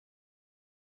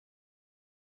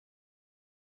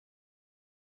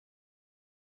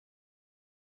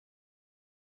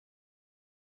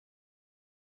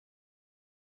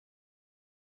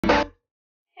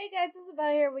Hey guys, this is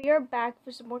Bella here. We are back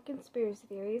for some more conspiracy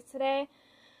theories. Today,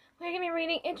 we're going to be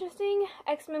reading interesting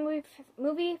X-Men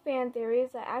movie fan theories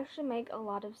that actually make a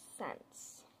lot of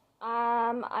sense.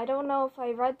 I don't know if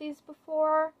I've read these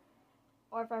before,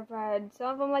 or if I've read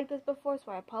some of them like this before,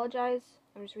 so I apologize.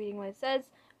 I'm just reading what it says.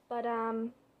 But, yeah,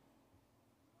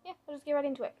 we'll just get right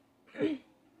into it. The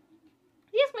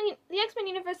X-Men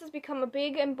universe has become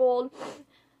big and bold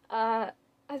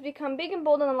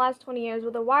in the last 20 years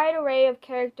with a wide array of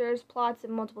characters, plots,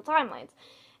 and multiple timelines.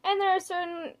 And they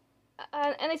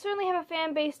certainly have a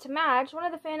fan base to match. One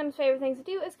of the fandom's favorite things to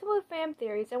do is come up with fan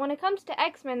theories, and when it comes to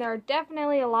X-Men, there are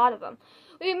definitely a lot of them.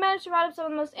 We've managed to write up some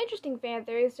of the most interesting fan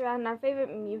theories surrounding our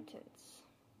favorite mutants.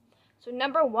 So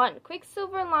number 1,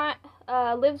 Quicksilver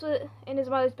lives in his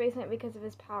mother's basement because of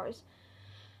his powers.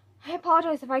 I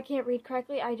apologize if I can't read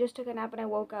correctly. I just took a nap and I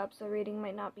woke up, so reading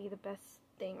might not be the best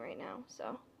thing right now,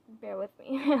 so bear with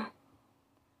me.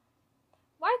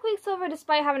 Why Quicksilver,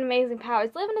 despite having amazing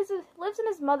powers, lives in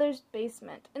his mother's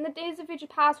basement? In the Days of Future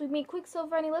Past, we meet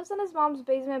Quicksilver and he lives in his mom's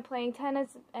basement playing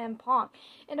tennis and Pong.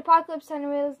 In Apocalypse 10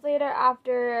 years later,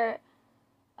 after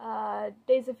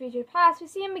Days of Future Past, we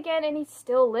see him again and he's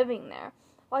still living there,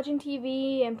 watching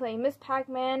TV and playing Miss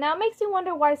Pac-Man. Now, it makes you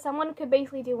wonder why someone could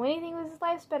basically do anything with his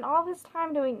life, spend all of his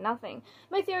time doing nothing.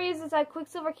 My theory is that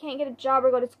Quicksilver can't get a job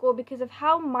or go to school because of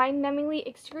how mind-numbingly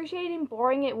excruciating and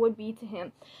boring it would be to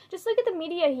him. Just look at the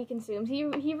media he consumes.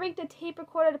 He rigged a tape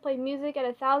recorder to play music at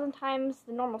 1,000 times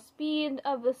the normal speed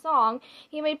of the song.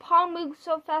 He made Pong move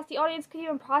so fast the audience could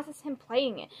even process him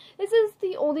playing it. This is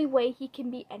the only way he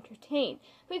can be entertained.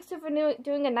 Quicksilver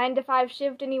doing a 9-to-5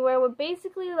 shift anywhere would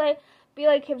basically be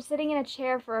like him sitting in a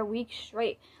chair for a week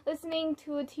straight. Listening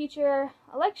to a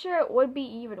lecture would be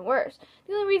even worse.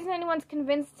 The only reason anyone's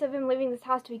convinced of him leaving this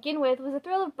house to begin with was the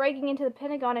thrill of breaking into the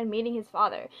Pentagon and meeting his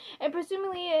father, and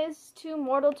presumably is too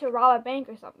mortal to rob a bank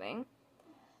or something.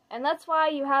 And that's why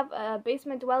you have a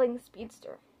basement-dwelling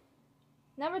speedster.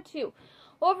 Number 2,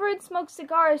 Wolverine smokes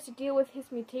cigars to deal with his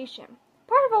mutation.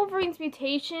 Part of Wolverine's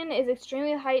mutation is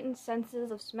extremely heightened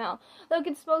senses of smell.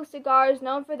 Logan smokes cigars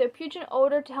known for their pungent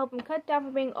odor to help him cut down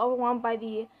from being overwhelmed by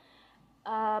the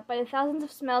thousands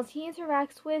of smells he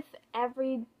interacts with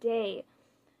every day.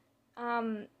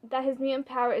 That his mutant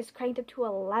power is cranked up to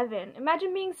 11.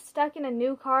 Imagine being stuck in a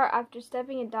new car after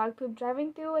stepping in dog poop,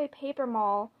 driving through a paper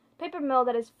mill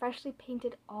that is freshly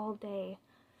painted all day.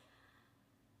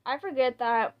 I forget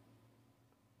that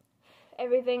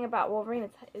everything about Wolverine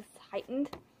is heightened,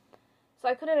 so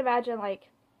I couldn't imagine like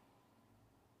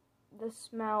the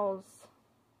smells,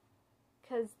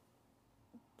 because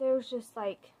there's just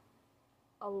like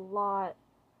a lot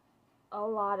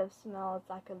of smells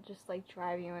that could just like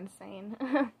drive you insane.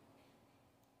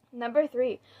 Number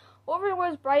 3, Wolverine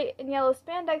wears bright and yellow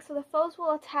spandex so the foes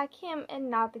will attack him and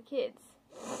not the kids.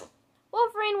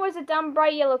 Wolverine wears a dumb,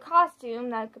 bright yellow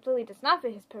costume that completely does not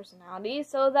fit his personality,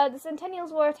 so that the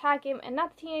Centennials will attack him and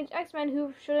not the teenage X-Men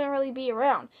who shouldn't really be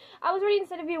around. I was reading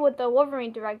this interview with the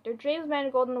Wolverine director, James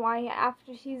Mangold, and why,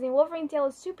 after teasing Wolverine's yellow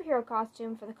superhero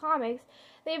costume for the comics,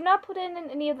 they have not put it in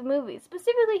any of the movies.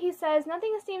 Specifically, he says,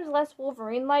 nothing seems less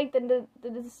Wolverine-like than the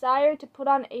desire to put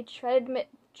on a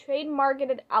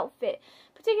trade-marketed outfit,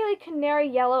 particularly canary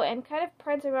yellow, and kind of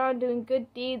prance around doing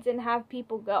good deeds and have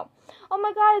people go, oh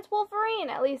my god, it's Wolverine,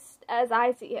 at least as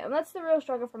I see him. That's the real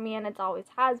struggle for me, and it always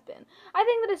has been. I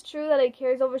think that it's true that it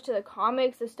carries over to the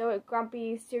comics. The stoic,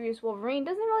 grumpy, serious Wolverine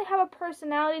doesn't really have a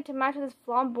personality to match with his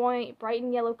flamboyant, bright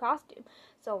and yellow costume.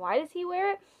 So why does he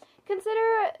wear it?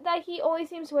 Consider that he only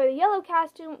seems to wear the yellow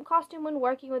costume when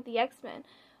working with the X-Men.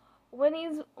 When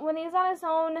he's working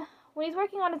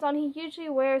on his own, he usually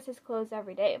wears his clothes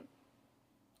every day.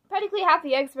 Practically half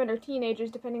the X-Men are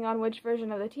teenagers, depending on which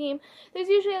version of the team. There's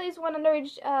usually at least one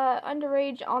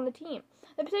underage on the team.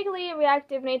 The particularly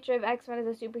reactive nature of X-Men as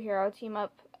a superhero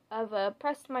team-up of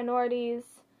oppressed minorities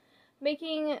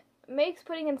makes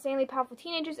putting insanely powerful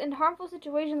teenagers in harmful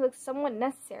situations look somewhat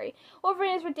necessary.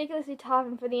 Wolverine is ridiculously tough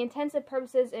and for the intensive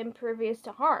purposes impervious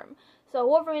to harm. So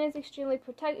Wolverine is extremely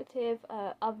protective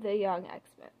of the young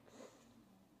X-Men.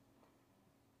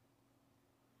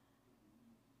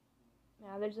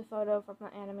 Now, there's a photo from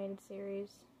the animated series.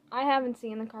 I haven't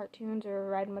seen the cartoons or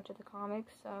read much of the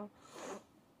comics, so.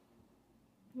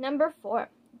 Number 4,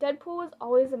 Deadpool was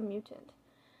always a mutant.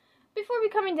 Before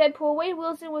becoming Deadpool, Wade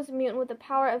Wilson was a mutant with the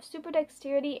power of super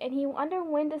dexterity, and he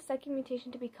underwent a second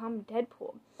mutation to become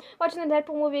Deadpool. Watching the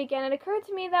Deadpool movie again, it occurred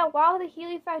to me that while the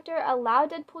Healy factor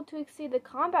allowed Deadpool to exceed the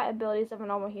combat abilities of a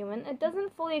normal human, it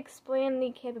doesn't fully explain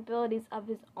the capabilities of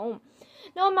his own.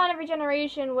 No amount of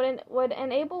regeneration would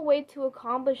enable Wade to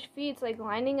accomplish feats like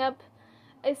lining up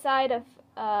a side of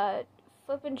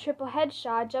flippin' triple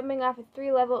headshot, jumping off a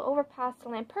 3-level overpass to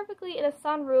land perfectly in a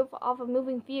sunroof of a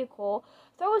moving vehicle,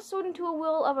 throw a sword into a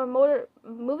wheel of a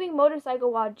moving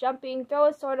motorcycle while jumping, throw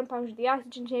a sword and puncture the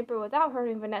oxygen chamber without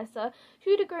hurting Vanessa,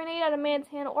 shoot a grenade at a man's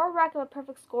hand, or rack up a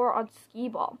perfect score on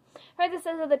skee-ball. Francis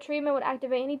says that the treatment would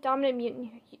activate any dominant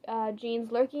mutant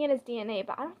genes lurking in his DNA,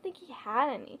 but I don't think he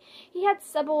had any. He had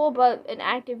subtle but an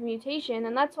active mutation,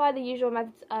 and that's why the usual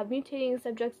methods of mutating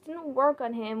subjects didn't work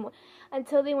on him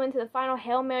until they went to the final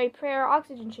Hail Mary prayer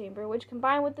oxygen chamber, which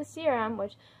combined with the serum,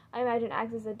 which I imagine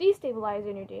acts as a destabilizer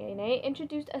in your DNA,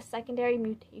 introduced a secondary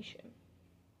mutation.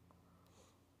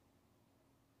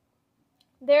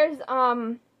 There's,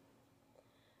 I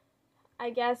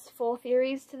guess, full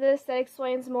theories to this that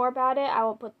explains more about it. I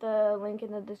will put the link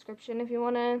in the description if you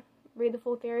want to read the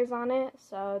full theories on it.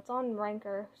 So, it's on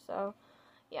Ranker, so,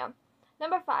 yeah.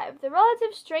 Number 5. The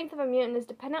relative strength of a mutant is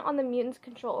dependent on the mutant's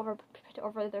control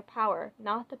over their power,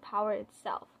 not the power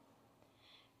itself.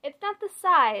 It's not the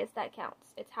size that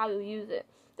counts, it's how you use it.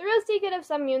 The real secret of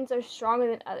some mutants are stronger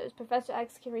than others. Professor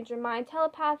X can read your mind,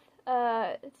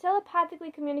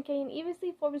 telepathically communicate, and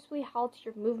evenly forcibly halt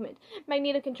your movement.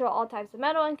 Magneto control all types of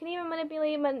metal and can even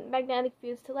manipulate magnetic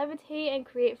fields to levitate and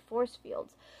create force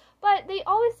fields. But they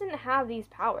always didn't have these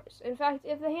powers. In fact,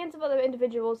 if the hands of other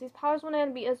individuals, these powers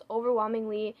wouldn't be as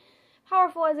overwhelmingly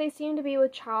powerful as they seem to be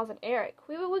with Charles and Eric.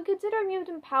 We would consider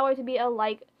mutant power to be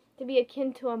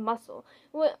akin to a muscle.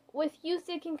 With use,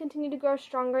 it can continue to grow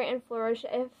stronger and flourish,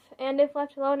 if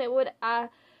left alone, it would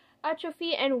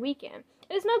atrophy and weaken.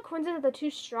 It is no coincidence that the two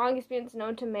strongest mutants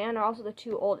known to man are also the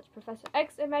two oldest. Professor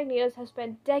X and Magneto have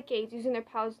spent decades using their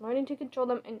powers, learning to control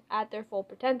them and at their full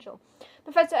potential.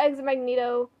 Professor X and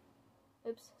Magneto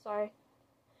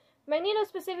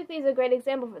specifically is a great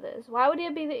example for this. Why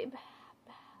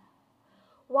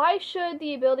should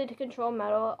the ability to control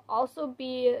metal also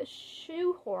be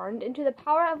shoehorned into the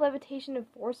power of levitation and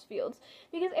force fields?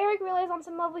 Because Eric realized on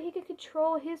some level he could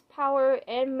control his power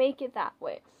and make it that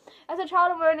way. As a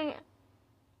child of learning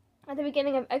at the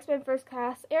beginning of X-Men First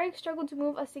Class, Eric struggled to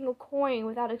move a single coin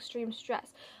without extreme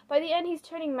stress. By the end, he's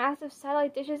turning massive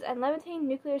satellite dishes and levitating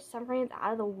nuclear submarines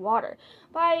out of the water.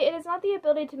 It is not the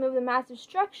ability to move the massive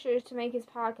structures to make his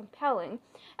power compelling.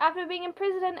 After being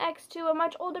imprisoned in X2, a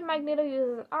much older Magneto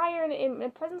uses an iron in a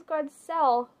prison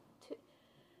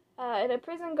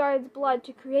guard's blood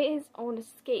to create his own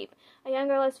escape. A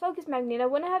younger, less focused Magneto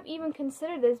wouldn't have even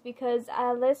considered this because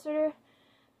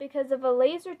of a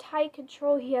laser-tight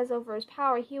control he has over his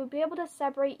power, he would be able to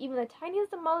separate even the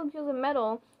tiniest of molecules of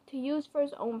metal to use for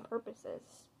his own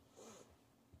purposes.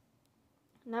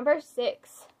 Number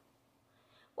 6.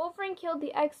 Wolverine killed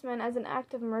the X-Men as an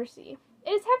act of mercy.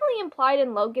 It is heavily implied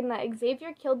in Logan that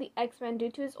Xavier killed the X-Men due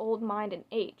to his old mind and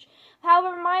age.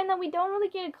 However, remind that we don't really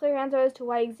get a clear answer as to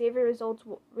why Xavier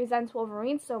resents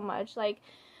Wolverine so much,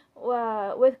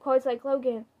 with quotes like,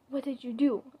 "Logan, what did you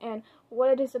do?" and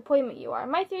 "What a disappointment you are."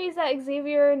 My theory is that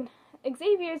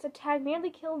Xavier's attack nearly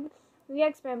killed the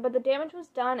X-Men, but the damage was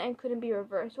done and couldn't be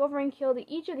reversed. Wolverine killed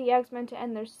each of the X-Men to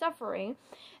end their suffering.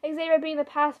 Xavier, being the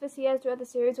pacifist he has throughout the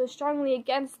series, was strongly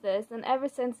against this, and ever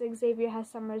since Xavier has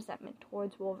some resentment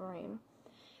towards Wolverine.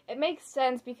 It makes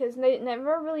sense because they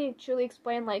never really truly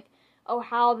explain,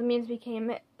 how the mutants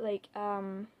became,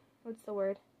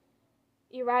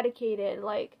 eradicated.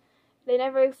 They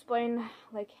never explain,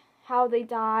 how they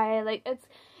die.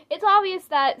 It's obvious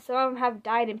that some of them have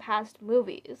died in past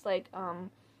movies, like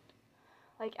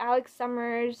Alex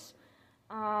Summers,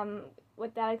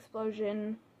 with that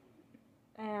explosion,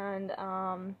 and,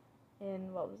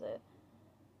 in, what was it?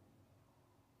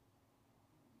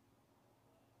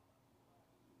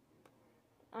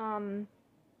 And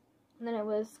then it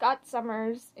was Scott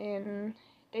Summers in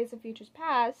Days of Futures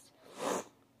Past,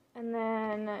 and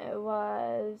then it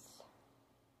was,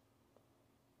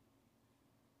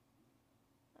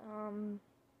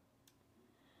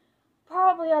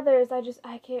 probably others.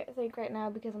 I can't think right now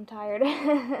because I'm tired.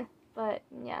 But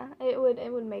yeah, it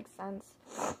would make sense.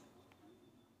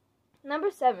 Number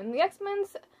 7, the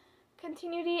X-Men's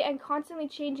continuity and constantly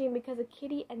changing because of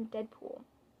Kitty and Deadpool.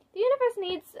 The universe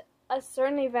needs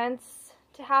certain events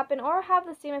to happen or have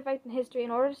the same effect in history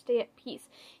in order to stay at peace.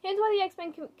 Here's why the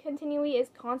X-Men continuity is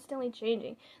constantly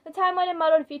changing. The timeline and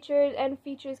muddled features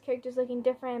characters looking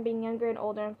different and being younger and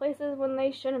older in places when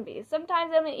they shouldn't be.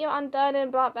 Sometimes they're undone and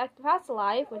brought back to past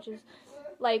alive, which is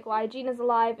like why Jean is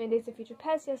alive in Days of Future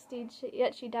Past,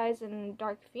 yet she dies in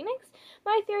Dark Phoenix.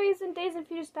 My theory is in Days of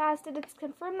Futures Past, it's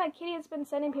confirmed that Kitty has been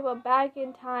sending people back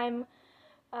in time,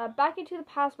 back into the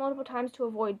past multiple times to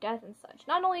avoid death and such.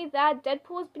 Not only that,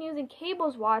 Deadpool has been using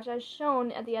Cable's watch as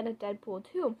shown at the end of Deadpool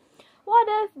 2. What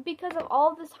if, because of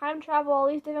all of this time travel, all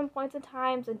these different points in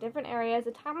times and different areas,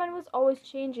 the timeline was always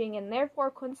changing and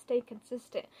therefore couldn't stay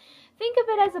consistent? Think of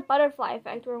it as a butterfly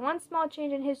effect, where one small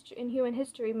change in human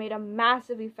history made a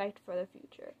massive effect for the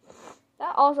future.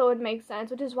 That also would make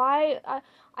sense, which is why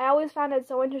I always found it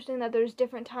so interesting that there's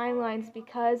different timelines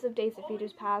because of Days of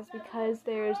Futures Past, because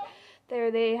there's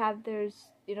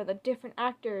the different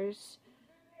actors,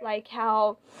 like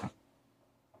how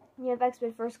you have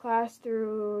X-Men First Class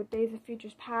through Days of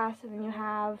Futures Past, and then you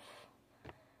have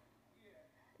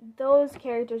those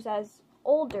characters as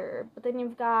older, but then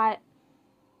you've got,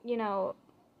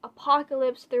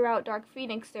 Apocalypse throughout Dark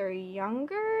Phoenix, they're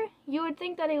younger. You would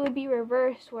think that it would be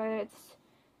reversed, where it's,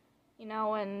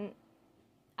 and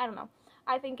I don't know.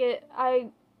 I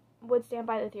would stand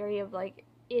by the theory of, like,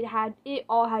 it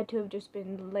all had to have just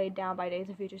been laid down by Days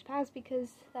of Futures Past, because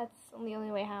that's the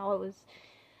only way how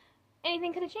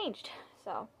anything could have changed.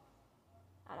 So,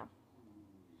 I don't know.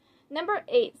 Number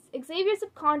 8, Xavier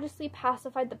subconsciously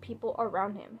pacified the people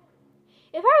around him.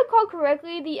 If I recall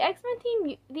correctly, the X-Men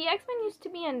used to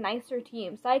be a nicer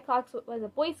team. Cyclops was a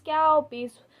Boy Scout,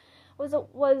 Beast was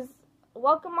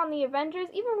welcome on the Avengers.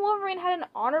 Even Wolverine had an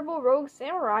honorable rogue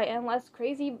samurai and less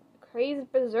crazed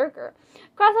berserker.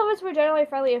 Crossovers were generally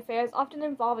friendly affairs, often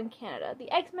involving Canada. The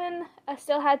X-Men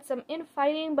still had some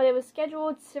infighting, but it was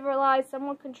scheduled, civilized,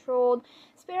 somewhat controlled,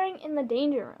 sparing in the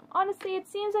danger room. Honestly, it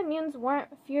seems that mutants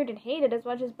weren't feared and hated as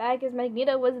much as bad as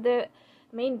Magneto was the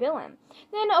main villain.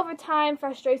 Then, over time,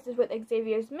 frustrations with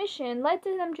Xavier's mission led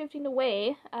to them drifting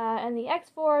away, and the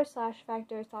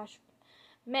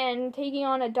X-Factor/Men taking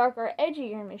on a darker,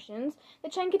 edgier missions. The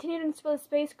trend continued until the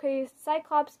space-crazed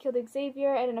Cyclops killed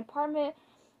Xavier, and an apartment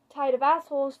tide of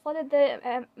assholes flooded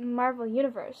the Marvel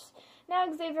Universe. Now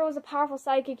Xavier was a powerful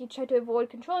sidekick. He tried to avoid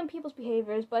controlling people's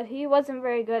behaviors, but he wasn't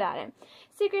very good at it.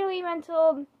 Secret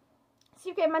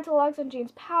mental locks on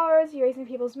Jean's powers, erasing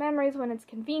people's memories when it's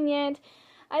convenient.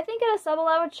 I think at a subtle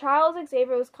level, Charles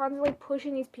Xavier was constantly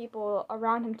pushing these people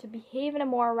around him to behave in a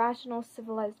more rational,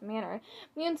 civilized manner.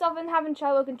 Mutants often having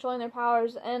trouble controlling their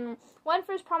powers, and one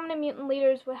first prominent mutant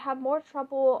leaders would have more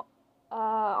trouble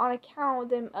on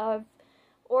account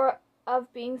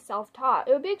of being self-taught.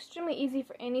 It would be extremely easy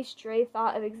for any stray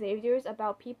thought of Xavier's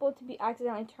about people to be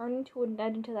accidentally turned into and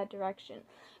led into that direction.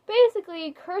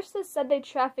 Basically, curses said they'd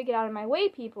traffic get out of my way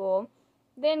people,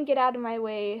 then get out of my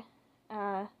way,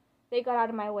 they got out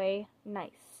of my way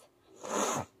nice.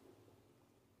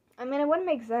 I mean, it wouldn't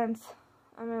make sense.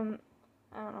 I don't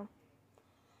know.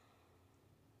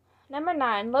 Number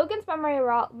 9, Logan's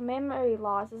memory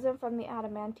loss isn't from the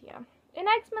adamantium. In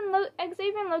X-Men,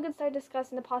 Xavier and Logan started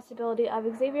discussing the possibility of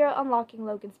Xavier unlocking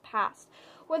Logan's past.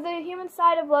 Where was the human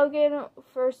side of Logan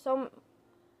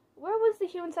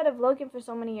for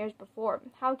so many years before?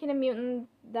 How can a mutant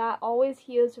that always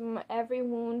heals from every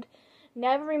wound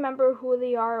never remember who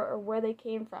they are or where they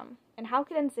came from? And how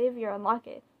can Xavier unlock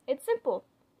it? It's simple.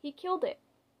 He killed it.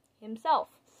 Himself.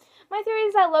 My theory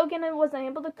is that Logan was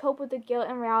unable to cope with the guilt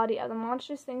and reality of the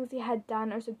monstrous things he had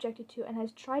done or subjected to, and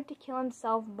has tried to kill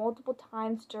himself multiple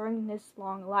times during this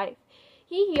long life.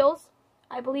 He heals.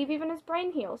 I believe even his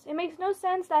brain heals. It makes no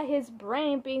sense that his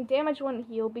brain being damaged wouldn't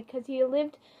heal, because he's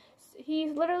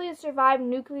literally survived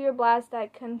nuclear blasts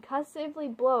that concussively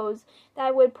blows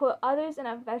that would put others in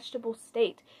a vegetable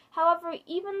state. However,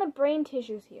 even the brain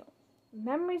tissues heal.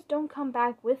 Memories don't come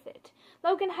back with it.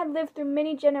 Logan had lived through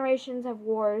many generations of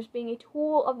wars, being a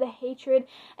tool of the hatred,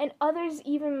 and others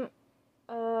even,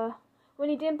 when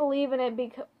he didn't believe in it,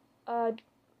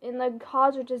 in the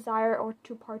cause or desire or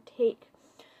to partake.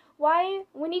 Why,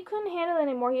 when he couldn't handle it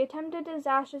anymore, he attempted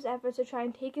disastrous efforts to try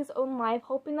and take his own life,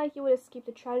 hoping that he would escape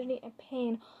the tragedy and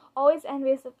pain, always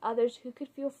envious of others who could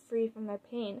feel free from their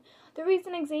pain. The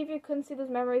reason Xavier couldn't see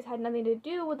those memories had nothing to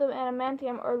do with the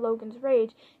adamantium or Logan's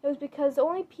rage. It was because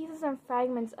only pieces and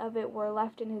fragments of it were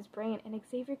left in his brain, and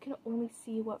Xavier could only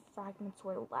see what fragments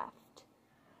were left.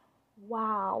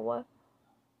 Wow.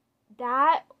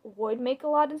 That would make a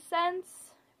lot of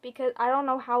sense, because I don't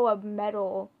know how a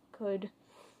metal could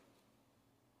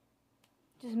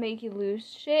just make you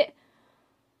lose shit,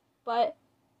 but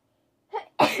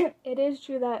it is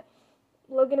true that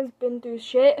Logan has been through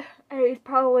shit, and he's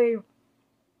probably,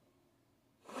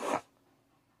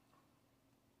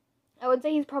 I would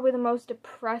say he's probably the most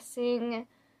depressing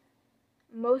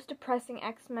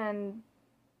X-Men,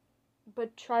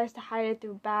 but tries to hide it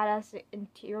through badass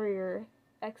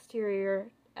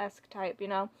exterior-esque type, you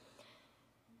know?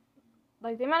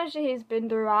 Like, the amount of shit he's been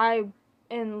through,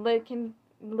 can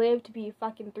live to be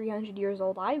fucking 300 years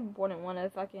old. I wouldn't want to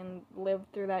fucking live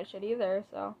through that shit either,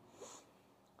 so.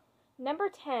 Number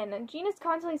 10. Jean is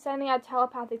constantly sending out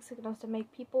telepathic signals to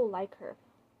make people like her.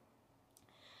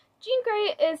 Jean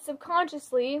Grey is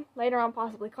subconsciously, later on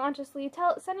possibly consciously,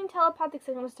 sending telepathic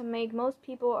signals to make most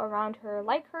people around her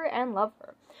like her and love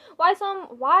her.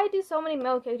 Why do so many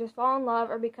male characters fall in love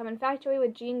or become infatuated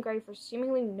with Jean Grey for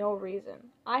seemingly no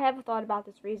reason? I have thought about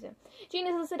this reason. Jean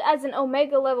is listed as an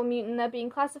Omega level mutant, that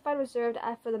being classified reserved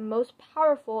for the most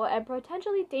powerful and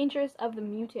potentially dangerous of the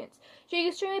mutants. She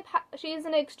is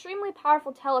an extremely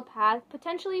powerful telepath,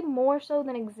 potentially more so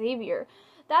than Xavier.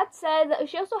 That said,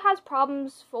 she also has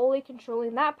problems fully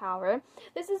controlling that power.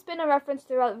 This has been a reference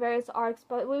throughout various arcs,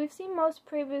 but we've seen most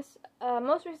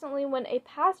recently when a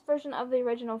past version of the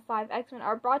original 5 X-Men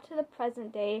are brought to the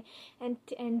present day, and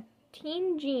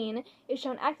Teen Jean is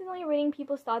shown accidentally reading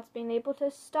people's thoughts, being able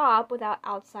to stop without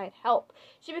outside help.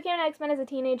 She became an X-Men as a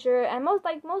teenager, and most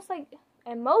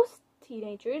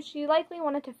teenagers, she likely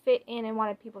wanted to fit in and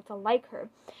wanted people to like her.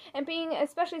 And being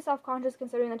especially self-conscious,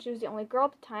 considering that she was the only girl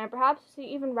at the time, perhaps she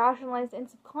even rationalized in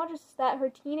subconscious that her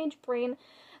teenage brain,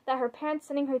 that her parents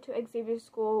sending her to Xavier's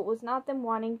school was them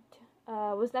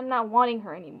not wanting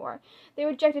her anymore. They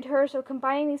rejected her, so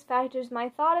combining these factors, my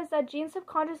thought is that Jean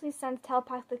subconsciously sends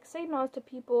telepathic signals to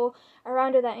people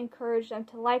around her that encourage them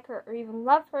to like her or even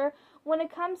love her. When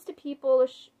it comes to people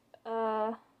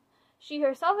she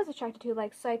herself is attracted to,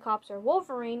 like Cyclops or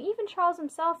Wolverine, even Charles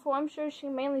himself, who I'm sure she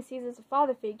mainly sees as a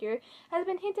father figure, has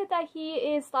been hinted that he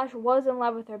is/was in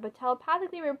love with her, but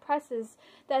telepathically represses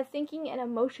that thinking and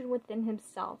emotion within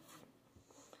himself.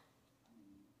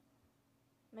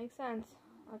 Makes sense.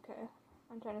 Okay.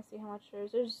 I'm trying to see how much there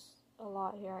is. There's a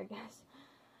lot here, I guess.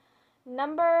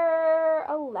 Number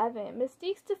 11.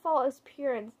 Mystique's default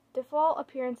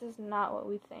appearance is not what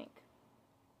we think.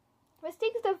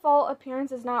 Mystique's default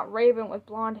appearance is not Raven with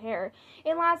blonde hair.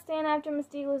 In Last Stand, after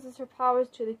Mystique loses her powers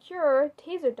to the Cure,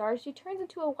 Taser Dart, she turns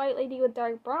into a white lady with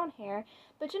dark brown hair,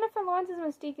 but Jennifer Lawrence's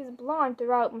Mystique is blonde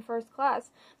throughout in First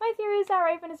Class. My theory is that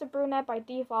Raven is a brunette by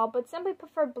default, but simply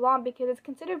preferred blonde because it's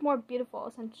considered more beautiful,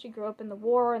 since she grew up in the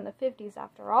war in the 50s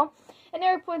after all. And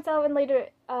Eric points out later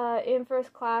in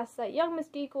First Class that young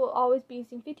Mystique will always be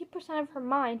using 50% of her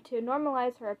mind to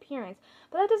normalize her appearance,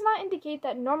 but that does not indicate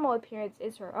that normal appearance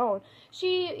is her own.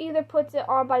 She either puts it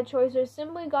on by choice or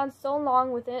simply gone so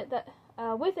long with it that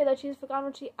she's forgotten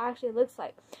what she actually looks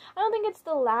like. I don't think it's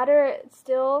the latter.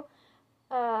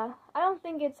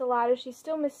 She's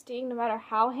still Mystique, no matter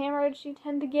how hammered she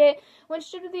tend to get. When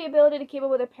stripped of the ability to keep up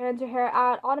with her parents, her hair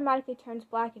automatically turns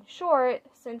black and short.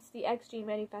 Since the X gene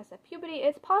manifests at puberty,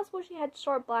 it's possible she had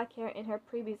short black hair in her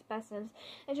previous bestness,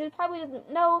 and she probably doesn't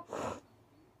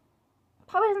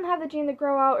have the gene to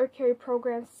grow out or carry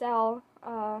programmed cell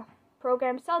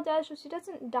death, so she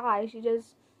doesn't die. She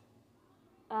just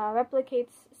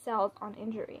replicates cells on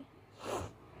injury.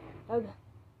 Okay.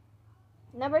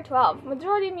 Number 12. The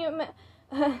majority of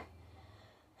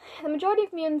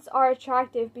mutants are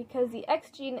attractive because the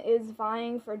X gene is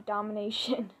vying for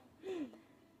domination.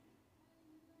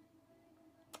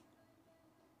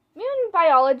 Mutant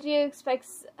biology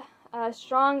expects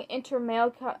strong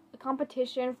inter-male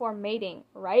competition for mating,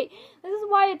 right? This is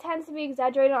why it tends to be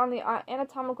exaggerated on the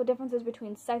anatomical differences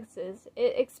between sexes.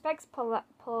 It expects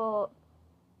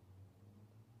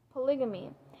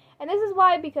polygamy. And this is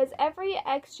why, because every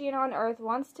X gene on Earth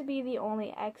wants to be the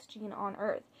only X gene on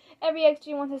Earth. Every X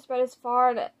gene wants to spread as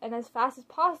far and as fast as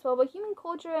possible, but human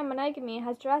culture and monogamy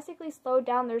has drastically slowed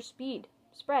down their spread.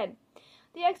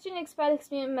 The X gene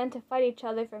expects mutant men to fight each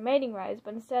other for mating rights,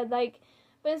 but instead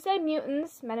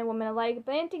mutants, men and women alike,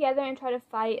 band together and try to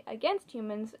fight against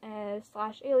humans /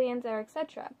 aliens, or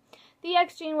etc. The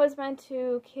X gene was meant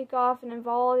to kick off an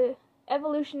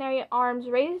evolutionary arms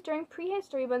race during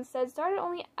prehistory, but instead started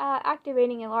only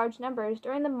activating in large numbers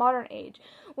during the modern age,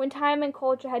 when time and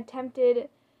culture had tempered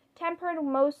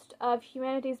most of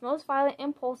humanity's most violent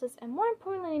impulses, and more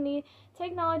importantly,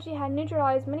 technology had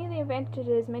neutralized many of the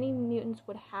advantages many mutants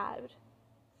would have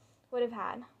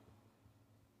had.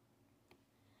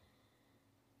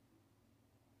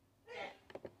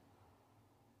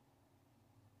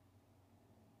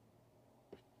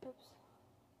 Oops.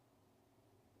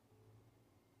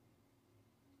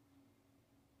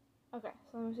 Okay,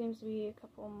 so there seems to be a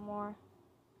couple more.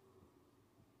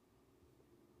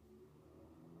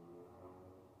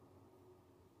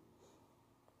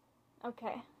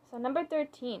 Okay, so number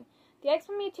 13. The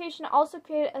X-Men mutation also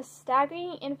created a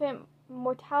staggering infant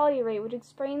mortality rate, which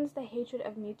explains the hatred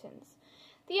of mutants.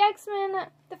 The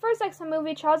first X-Men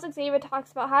movie, Charles Xavier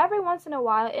talks about how every once in a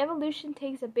while, evolution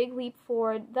takes a big leap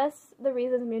forward, thus the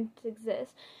reasons mutants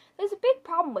exist. There's a big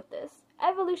problem with this.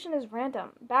 evolution is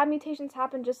random. Bad mutations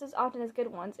happen just as often as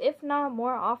good ones, if not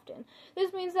more often.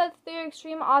 This means that there are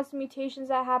extreme odds mutations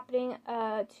that are happening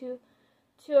to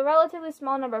a relatively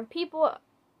small number of people,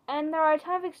 and there are a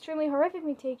ton of extremely horrific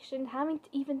mutations happening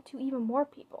to even more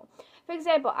people. For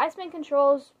example, Iceman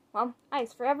controls, well,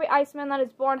 ice. For every Iceman that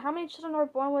is born, how many children are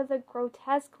born with a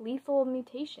grotesque, lethal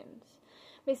mutations?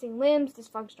 Missing limbs,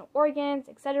 dysfunctional organs,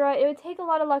 etc. It would take a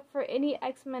lot of luck for any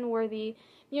X-Men worthy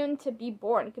mutant to be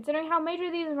born. Considering how major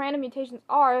these random mutations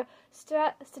are,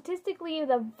 statistically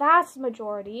the vast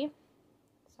majority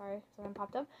of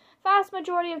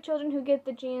children who get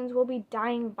the genes will be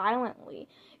dying violently.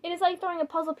 It is like throwing a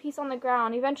puzzle piece on the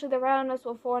ground. Eventually the randomness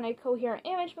will form a coherent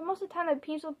image, but most of the time the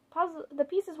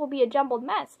pieces will be a jumbled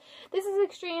mess. This is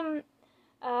extreme.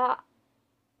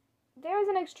 There is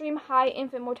an extreme high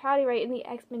infant mortality rate in the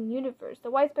X-Men universe. The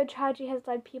widespread tragedy has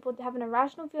led people to have an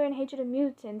irrational fear and hatred of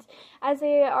mutants, as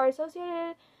they are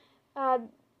associate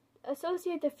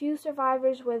the few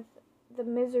survivors with the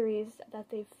miseries that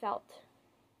they've felt.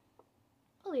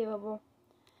 Believable.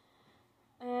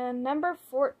 And number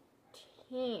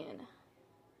 14.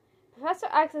 Professor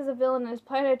X is a villain and is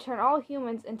planning to turn all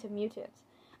humans into mutants.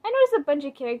 I noticed a bunch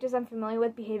of characters I'm familiar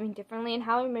with behaving differently and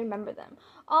how I remember them.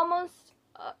 Almost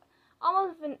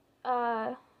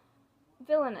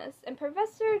villainous, and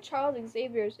Professor Charles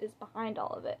Xavier is behind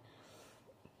all of it.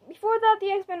 Before that,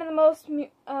 the X-Men and the most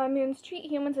mutants treat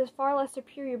humans as far less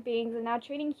superior beings, and now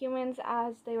treating humans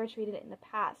as they were treated in the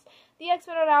past. The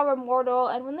X-Men are now immortal,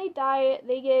 and when they die,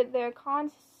 they get their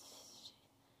conscious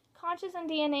and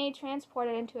DNA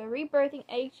transported into a rebirthing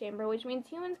egg chamber, which means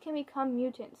humans can become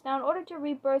mutants. Now, in order to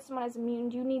rebirth someone as a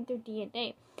mutant, you need their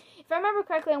DNA. If I remember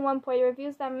correctly, at one point it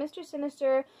reveals that Mr.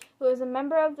 Sinister, who is a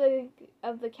member of the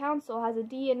council, has a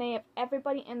DNA of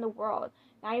everybody in the world.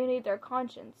 Now you need their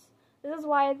conscience. This is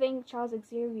why I think Charles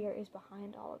Xavier is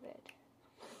behind all of it.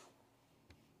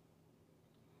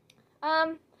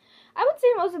 I would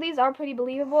say most of these are pretty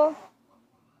believable.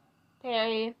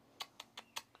 I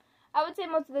would say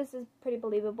most of this is pretty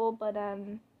believable, but I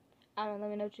don't know, let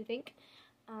me know what you think.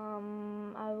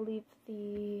 I'll leave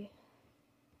the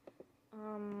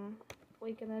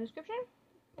link in the description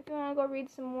if you want to go read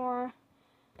some more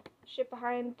shit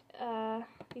behind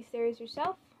these theories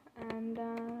yourself. And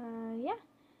yeah,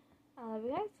 I love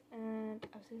you guys, and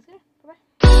I'll see you soon. Bye bye.